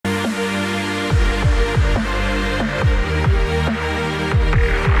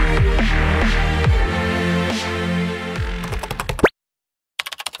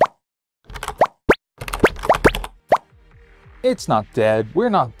It's not dead. We're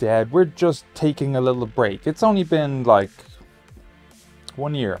not dead. We're just taking a little break. It's only been like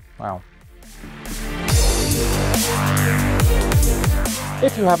 1 year. Wow.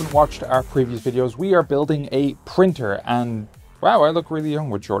 If you haven't watched our previous videos, we are building a printer, and wow, I look really young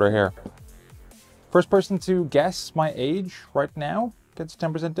with shorter hair. First person to guess my age right now gets a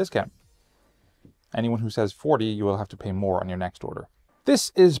 10% discount. Anyone who says 40, you will have to pay more on your next order.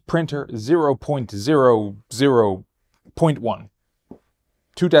 This is printer 0.00.1.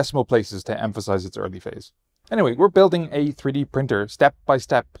 2 decimal places to emphasize its early phase. Anyway, we're building a 3D printer step by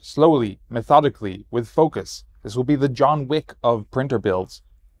step, slowly, methodically, with focus. This will be the John Wick of printer builds,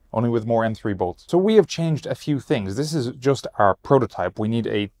 only with more M3 bolts. So we have changed a few things. This is just our prototype. We need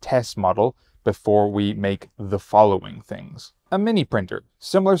a test model before we make the following things. A mini printer,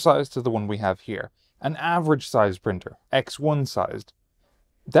 similar size to the one we have here. An average size printer, X1 sized.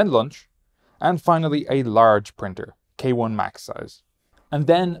 Then lunch. And finally a large printer, K1 max size. And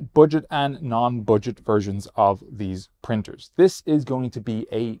then budget and non-budget versions of these printers. This is going to be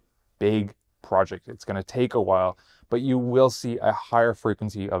a big project. It's going to take a while, but you will see a higher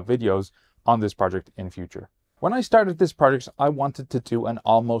frequency of videos on this project in future. When I started this project, I wanted to do an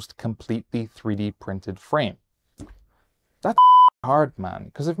almost completely 3D printed frame. That's hard, man,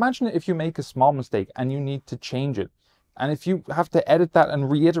 because imagine if you make a small mistake and you need to change it. And if you have to edit that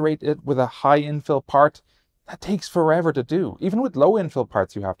and reiterate it with a high infill part, that takes forever to do. Even with low infill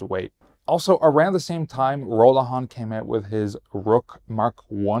parts, you have to wait. Also, around the same time, Rolahan came out with his Rook Mark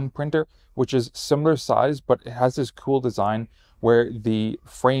I printer, which is similar size, but it has this cool design where the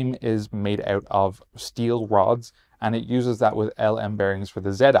frame is made out of steel rods, and it uses that with LM bearings for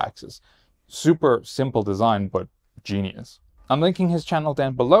the Z-axis. Super simple design, but genius. I'm linking his channel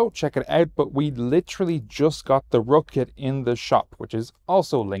down below, check it out, but we literally just got the Rook kit in the shop, which is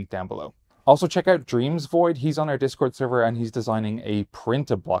also linked down below. Also check out Dreams Void, he's on our Discord server and he's designing a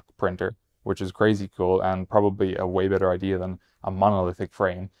print-a-block printer, which is crazy cool and probably a way better idea than a monolithic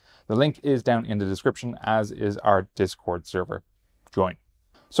frame. The link is down in the description, as is our Discord server. Join.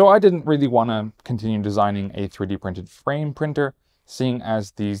 So I didn't really want to continue designing a 3D printed frame printer, seeing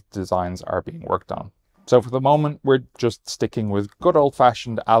as these designs are being worked on. So for the moment, we're just sticking with good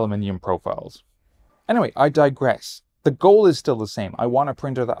old-fashioned aluminium profiles. Anyway, I digress. The goal is still the same. I want a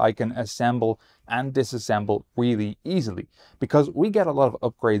printer that I can assemble and disassemble really easily, because we get a lot of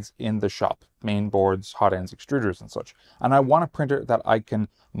upgrades in the shop, main boards, hot ends, extruders and such. And I want a printer that I can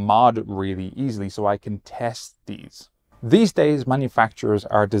mod really easily so I can test these. These days, manufacturers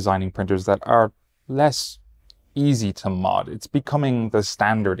are designing printers that are less easy to mod. It's becoming the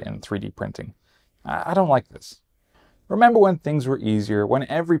standard in 3D printing. I don't like this. Remember when things were easier, when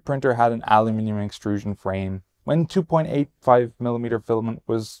every printer had an aluminum extrusion frame, when 2.85mm filament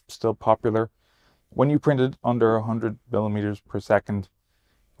was still popular, when you printed under 100 millimeters per second,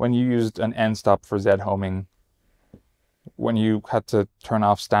 when you used an end stop for Z-homing, when you had to turn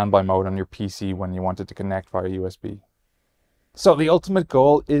off standby mode on your PC when you wanted to connect via USB. So the ultimate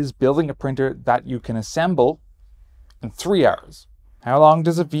goal is building a printer that you can assemble in 3 hours. How long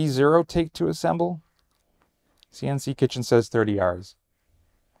does a V0 take to assemble? CNC Kitchen says 30 hours.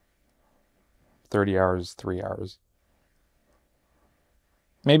 30 hours, 3 hours.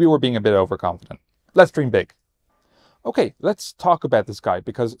 Maybe we're being a bit overconfident. Let's dream big. Okay, let's talk about this guy,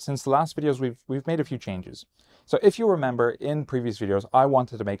 because since the last videos we've made a few changes. So if you remember, in previous videos, I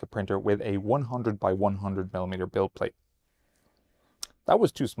wanted to make a printer with a 100 by 100 millimeter build plate. That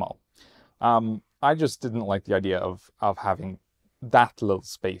was too small. I just didn't like the idea of having that little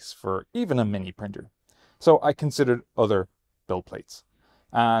space for even a mini printer. So I considered other build plates,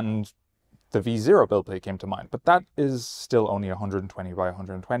 and the V0 build plate came to mind, but that is still only 120 by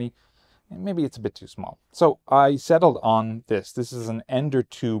 120. And maybe it's a bit too small. So I settled on this. This is an Ender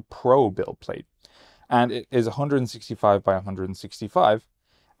 2 Pro build plate, and it is 165 by 165.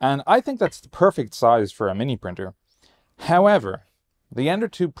 And I think that's the perfect size for a mini printer. However, the Ender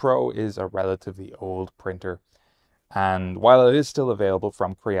 2 Pro is a relatively old printer, and while it is still available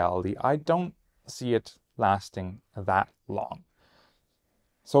from Creality, I don't see it lasting that long.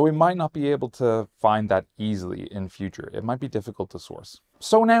 So we might not be able to find that easily in future. It might be difficult to source.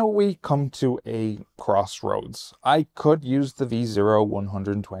 So now we come to a crossroads. I could use the V0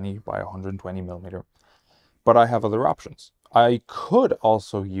 120 by 120 millimeter, but I have other options. I could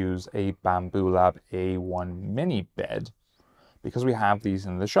also use a Bamboo Lab A1 mini bed, because we have these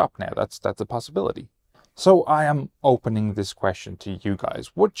in the shop now. That's a possibility. So I am opening this question to you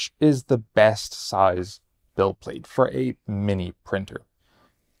guys. Which is the best size build plate for a mini printer?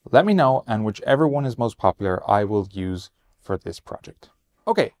 Let me know, and whichever one is most popular, I will use for this project.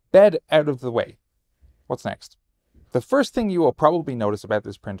 Okay, bed out of the way. What's next? The first thing you will probably notice about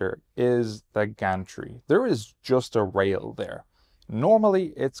this printer is the gantry. There is just a rail there.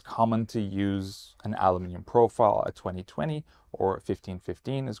 Normally, it's common to use an aluminium profile, a 2020 or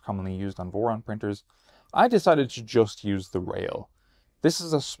 1515 is commonly used on Voron printers. I decided to just use the rail. This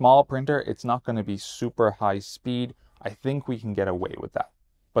is a small printer. It's not going to be super high speed. I think we can get away with that.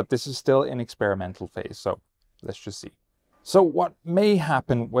 But this is still in experimental phase, so let's just see. So what may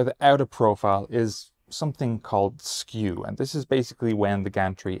happen without a profile is something called skew, and this is basically when the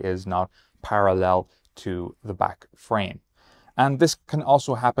gantry is not parallel to the back frame. And this can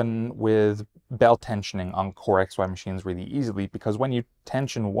also happen with belt tensioning on Core XY machines really easily, because when you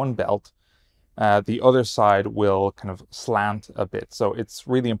tension one belt, the other side will kind of slant a bit. So it's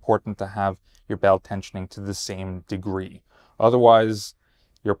really important to have your belt tensioning to the same degree. Otherwise,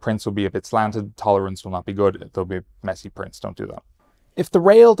 your prints will be a bit slanted, tolerance will not be good, there'll be messy prints, don't do that. If the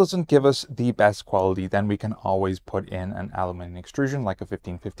rail doesn't give us the best quality, then we can always put in an aluminum extrusion like a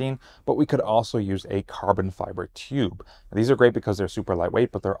 1515, but we could also use a carbon fiber tube. These are great because they're super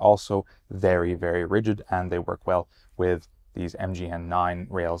lightweight, but they're also very, very rigid, and they work well with these MGN9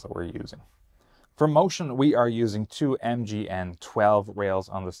 rails that we're using. For motion, we are using two MGN12 rails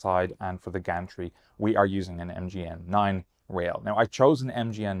on the side, and for the gantry, we are using an MGN9 rail. Now, I chose an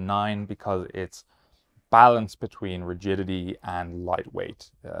MGN9 because it's balance between rigidity and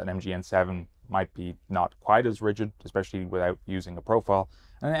lightweight. An MGN7 might be not quite as rigid, especially without using a profile.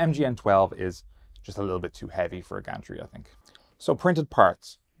 And an MGN12 is just a little bit too heavy for a gantry, I think. So printed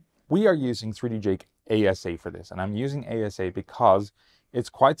parts. We are using 3D Jake ASA for this, and I'm using ASA because it's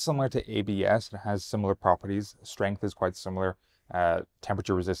quite similar to ABS. It has similar properties. Strength is quite similar.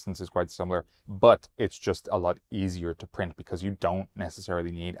 Temperature resistance is quite similar, but it's just a lot easier to print because you don't necessarily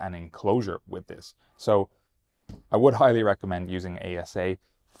need an enclosure with this. So I would highly recommend using ASA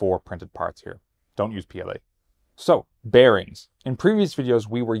for printed parts here. Don't use PLA. So bearings. In previous videos,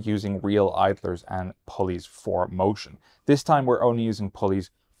 we were using real idlers and pulleys for motion. This time we're only using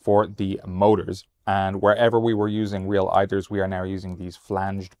pulleys for the motors. And wherever we were using real idlers, we are now using these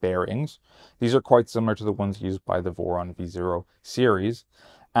flanged bearings. These are quite similar to the ones used by the Voron V0 series.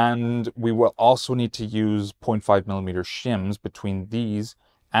 And we will also need to use 0.5mm shims between these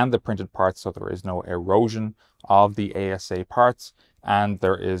and the printed parts, so there is no erosion of the ASA parts, and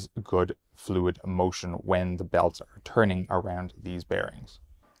there is good fluid motion when the belts are turning around these bearings.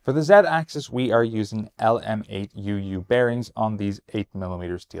 For the Z-axis, we are using LM8UU bearings on these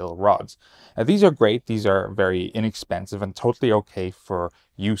 8mm steel rods. Now, these are great. These are very inexpensive and totally okay for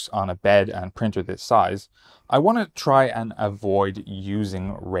use on a bed and printer this size. I want to try and avoid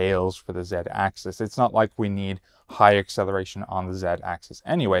using rails for the Z-axis. It's not like we need high acceleration on the Z-axis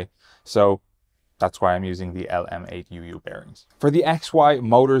anyway, so that's why I'm using the LM8UU bearings. For the XY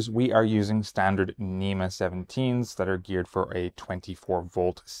motors, we are using standard NEMA 17s that are geared for a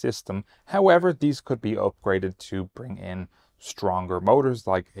 24-volt system. However, these could be upgraded to bring in stronger motors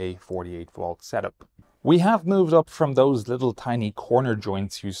like a 48-volt setup. We have moved up from those little tiny corner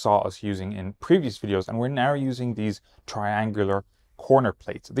joints you saw us using in previous videos, and we're now using these triangular corner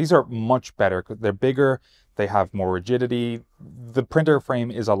plates. These are much better because they're bigger, they have more rigidity. The printer frame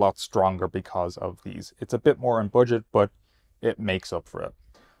is a lot stronger because of these. It's a bit more in budget, but it makes up for it.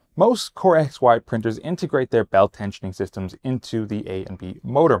 Most Core XY printers integrate their belt tensioning systems into the A and B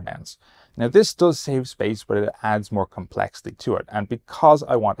motor mounts. Now this does save space, but it adds more complexity to it. And because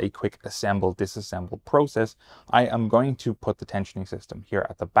I want a quick assemble disassemble process, I am going to put the tensioning system here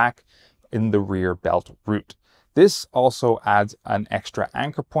at the back in the rear belt root. This also adds an extra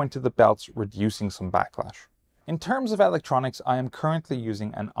anchor point to the belts, reducing some backlash. In terms of electronics, I am currently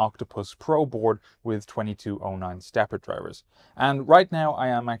using an Octopus Pro board with 2209 stepper drivers. And right now I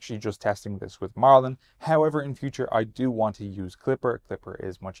am actually just testing this with Marlin. However, in future I do want to use Klipper. Klipper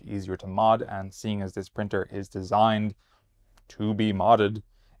is much easier to mod, and seeing as this printer is designed to be modded,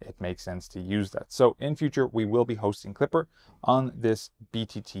 it makes sense to use that. So in future we will be hosting Klipper on this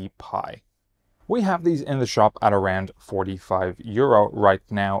BTT Pi. We have these in the shop at around €45 right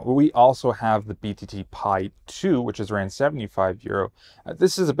now. We also have the BTT Pi 2, which is around €75.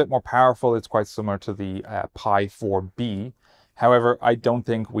 This is a bit more powerful. It's quite similar to the Pi 4B. However, I don't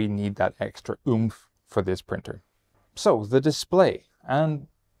think we need that extra oomph for this printer. So the display, and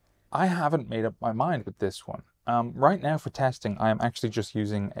I haven't made up my mind with this one. Right now for testing, I am actually just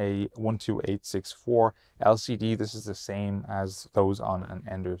using a 12864 LCD. This is the same as those on an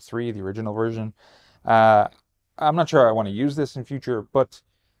Ender 3, the original version. I'm not sure I want to use this in future, but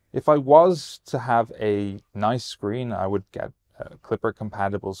if I was to have a nice screen, I would get a Klipper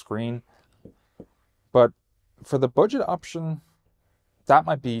compatible screen. But for the budget option, that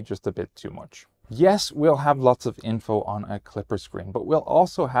might be just a bit too much. Yes, we'll have lots of info on a clipper screen, but we'll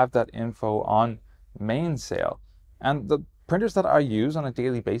also have that info on mainsail. And the printers that I use on a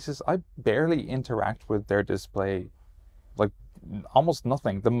daily basis, I barely interact with their display, like almost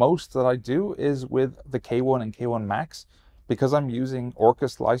nothing. The most that I do is with the K1 and K1 Max, because I'm using Orca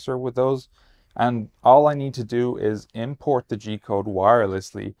Slicer with those. And all I need to do is import the G-code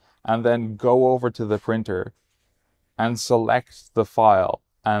wirelessly and then go over to the printer and select the file,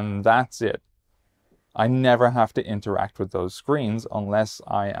 and that's it. I never have to interact with those screens unless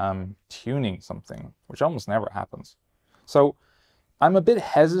I am tuning something, which almost never happens. So I'm a bit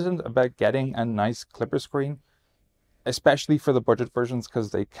hesitant about getting a nice clipper screen, especially for the budget versions,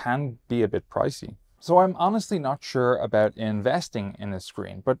 because they can be a bit pricey. So I'm honestly not sure about investing in a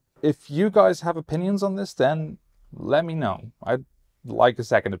screen, but if you guys have opinions on this, then let me know. I'd like a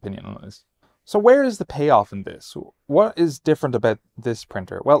second opinion on this. So where is the payoff in this? What is different about this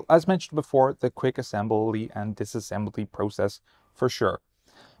printer? Well, as mentioned before, the quick assembly and disassembly process for sure.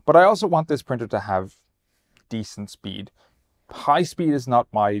 But I also want this printer to have decent speed. High speed is not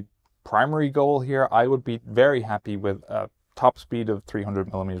my primary goal here. I would be very happy with a top speed of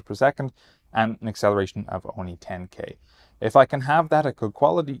 300 millimeters per second and an acceleration of only 10K. If I can have that at good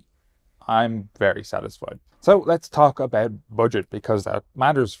quality, I'm very satisfied. So let's talk about budget, because that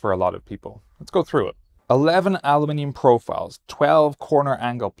matters for a lot of people. Let's go through it. 11 aluminium profiles, 12 corner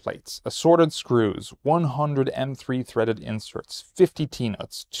angle plates, assorted screws, 100 M3 threaded inserts, 50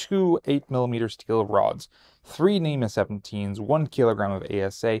 T-nuts, 2 8mm steel rods, 3 NEMA 17s, 1 kilogram of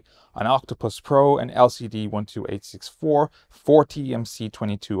ASA, an Octopus Pro, an LCD 12864, 4 TMC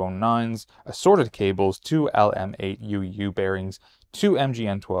 2209s, assorted cables, 2 LM8 UU bearings, 2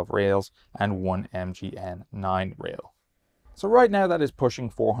 MGN12 rails, and 1 MGN9 rail. So right now that is pushing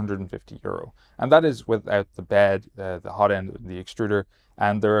 450 euro, and that is without the bed, the hot end, the extruder,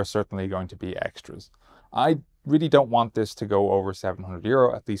 and there are certainly going to be extras. I really don't want this to go over 700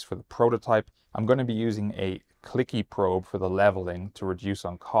 euro, at least for the prototype. I'm going to be using a clicky probe for the leveling to reduce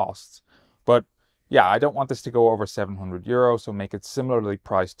on costs. But yeah, I don't want this to go over 700 euro, so make it similarly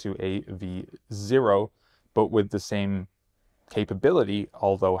priced to a V0, but with the same capability,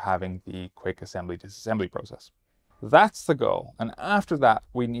 although having the quick assembly disassembly process. That's the goal, and after that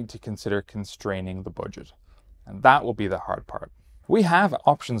we need to consider constraining the budget, and that will be the hard part. We have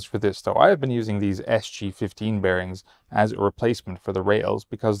options for this though. I have been using these SG15 bearings as a replacement for the rails,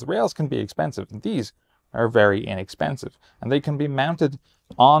 because the rails can be expensive and these are very inexpensive, and they can be mounted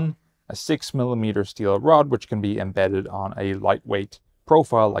on a 6mm steel rod, which can be embedded on a lightweight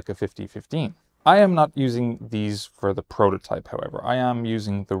profile like a 5015. I am not using these for the prototype, however. I am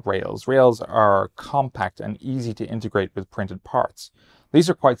using the rails. Rails are compact and easy to integrate with printed parts. These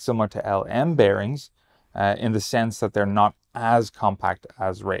are quite similar to LM bearings in the sense that they're not as compact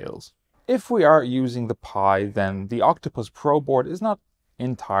as rails. If we are using the Pi, then the Octopus Pro board is not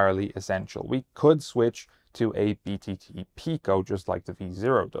entirely essential. We could switch to a BTT Pico just like the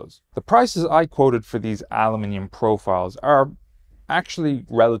V0 does. The prices I quoted for these aluminium profiles are actually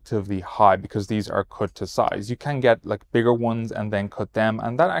relatively high because these are cut to size. You can get like bigger ones and then cut them,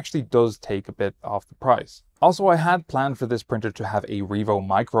 and that actually does take a bit off the price. Also, I had planned for this printer to have a Revo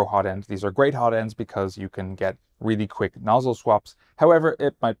micro hot end. These are great hot ends because you can get really quick nozzle swaps. However,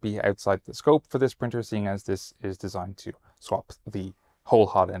 it might be outside the scope for this printer, seeing as this is designed to swap the whole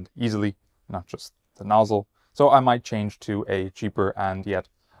hot end easily, not just the nozzle. So I might change to a cheaper and yet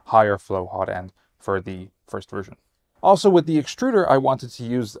higher flow hot end for the first version. Also, with the extruder, I wanted to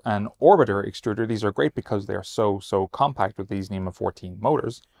use an orbiter extruder. These are great because they are so compact with these NEMA 14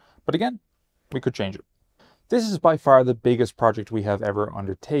 motors. But again, we could change it. This is by far the biggest project we have ever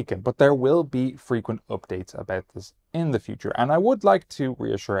undertaken, but there will be frequent updates about this in the future. And I would like to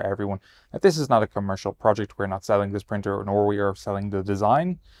reassure everyone that this is not a commercial project. We're not selling this printer, nor we are selling the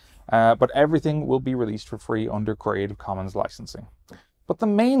design, but everything will be released for free under Creative Commons licensing. But the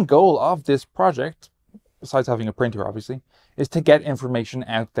main goal of this project, besides having a printer obviously, is to get information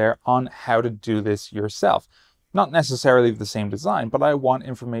out there on how to do this yourself. Not necessarily the same design, but I want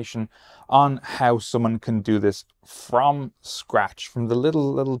information on how someone can do this from scratch, from the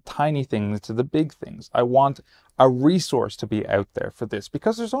little tiny things to the big things. I want a resource to be out there for this,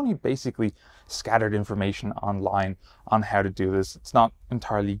 because there's only basically scattered information online on how to do this. It's not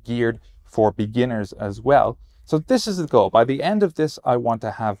entirely geared for beginners as well. So this is the goal. By the end of this, I want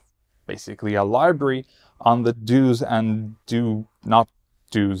to have basically a library on the do's and do not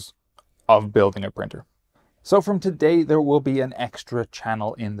do's of building a printer. So from today, there will be an extra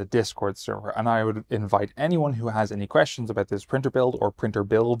channel in the Discord server, and I would invite anyone who has any questions about this printer build or printer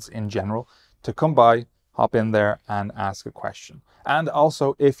builds in general to come by, hop in there and ask a question. And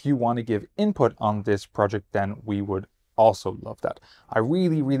also, if you want to give input on this project, then we would also love that. I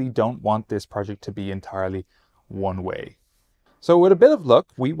really, really don't want this project to be entirely one way. So with a bit of luck,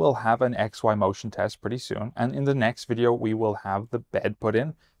 we will have an XY motion test pretty soon. And in the next video, we will have the bed put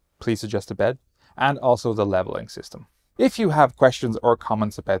in. Please adjust the bed, and also the leveling system. If you have questions or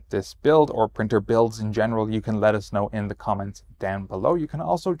comments about this build or printer builds in general, you can let us know in the comments down below. You can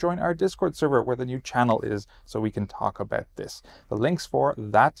also join our Discord server where the new channel is, so we can talk about this. The links for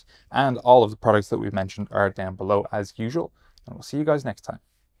that and all of the products that we've mentioned are down below as usual. And we'll see you guys next time.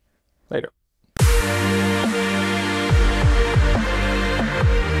 Later.